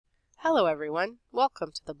Hello everyone,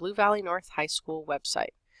 welcome to the Blue Valley North High School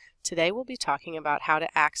website. Today we'll be talking about how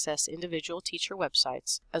to access individual teacher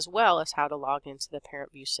websites, as well as how to log into the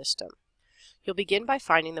ParentVue system. You'll begin by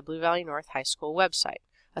finding the Blue Valley North High School website.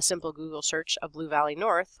 A simple Google search of Blue Valley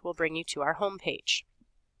North will bring you to our home page.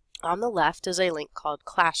 On the left is a link called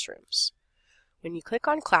Classrooms. When you click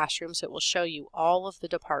on Classrooms, it will show you all of the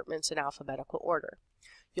departments in alphabetical order.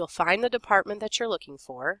 You'll find the department that you're looking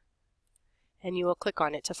for, and you will click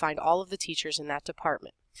on it to find all of the teachers in that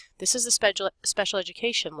department. This is the special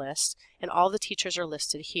education list, and all the teachers are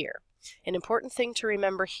listed here. An important thing to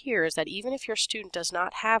remember here is that even if your student does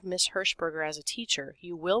not have Miss Hirschberger as a teacher,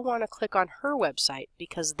 you will want to click on her website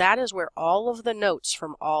because that is where all of the notes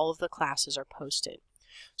from all of the classes are posted.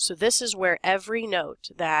 So this is where every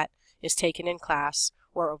note that is taken in class,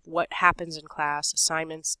 or of what happens in class,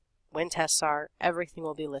 assignments, when tests are, everything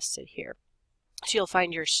will be listed here. So you'll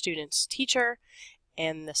find your student's teacher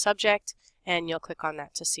and the subject, and you'll click on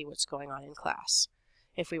that to see what's going on in class.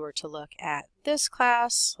 If we were to look at this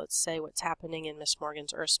class, let's say what's happening in Miss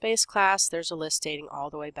Morgan's Earth Space class, there's a list dating all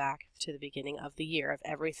the way back to the beginning of the year of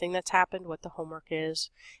everything that's happened, what the homework is,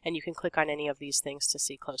 and you can click on any of these things to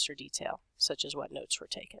see closer detail, such as what notes were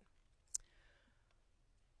taken.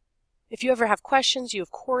 If you ever have questions, you of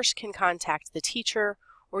course can contact the teacher,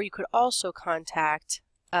 or you could also contact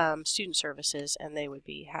student services, and they would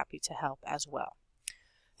be happy to help as well.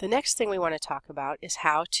 The next thing we want to talk about is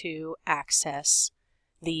how to access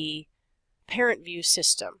the ParentVue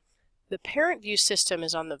system. The ParentVue system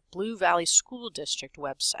is on the Blue Valley School District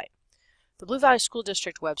website. The Blue Valley School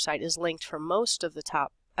District website is linked for at the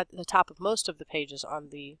top of most of the pages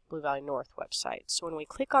on the Blue Valley North website. So when we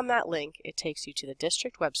click on that link, it takes you to the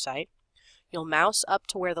district website. You'll mouse up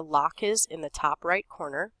to where the lock is in the top right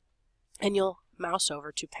corner, and you'll mouse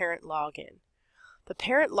over to Parent Login. The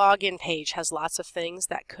Parent Login page has lots of things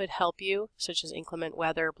that could help you, such as inclement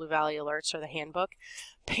weather, Blue Valley Alerts, or the handbook.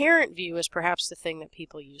 ParentVue is perhaps the thing that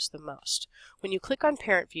people use the most. When you click on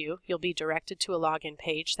ParentVue, you'll be directed to a login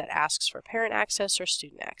page that asks for parent access or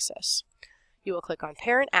student access. You will click on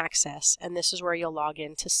Parent Access, and this is where you'll log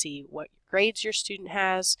in to see what grades your student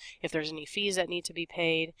has, if there's any fees that need to be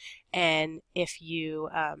paid, and if you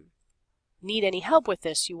need any help with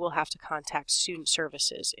this, you will have to contact Student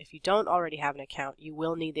Services. If you don't already have an account, you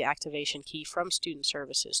will need the activation key from Student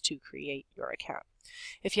Services to create your account.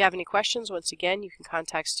 If you have any questions, once again, you can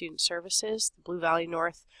contact Student Services. The Blue Valley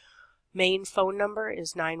North main phone number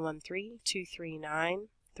is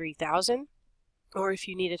 913-239-3000. Or if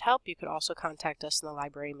you needed help, you could also contact us in the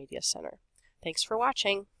Library Media Center. Thanks for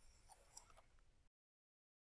watching.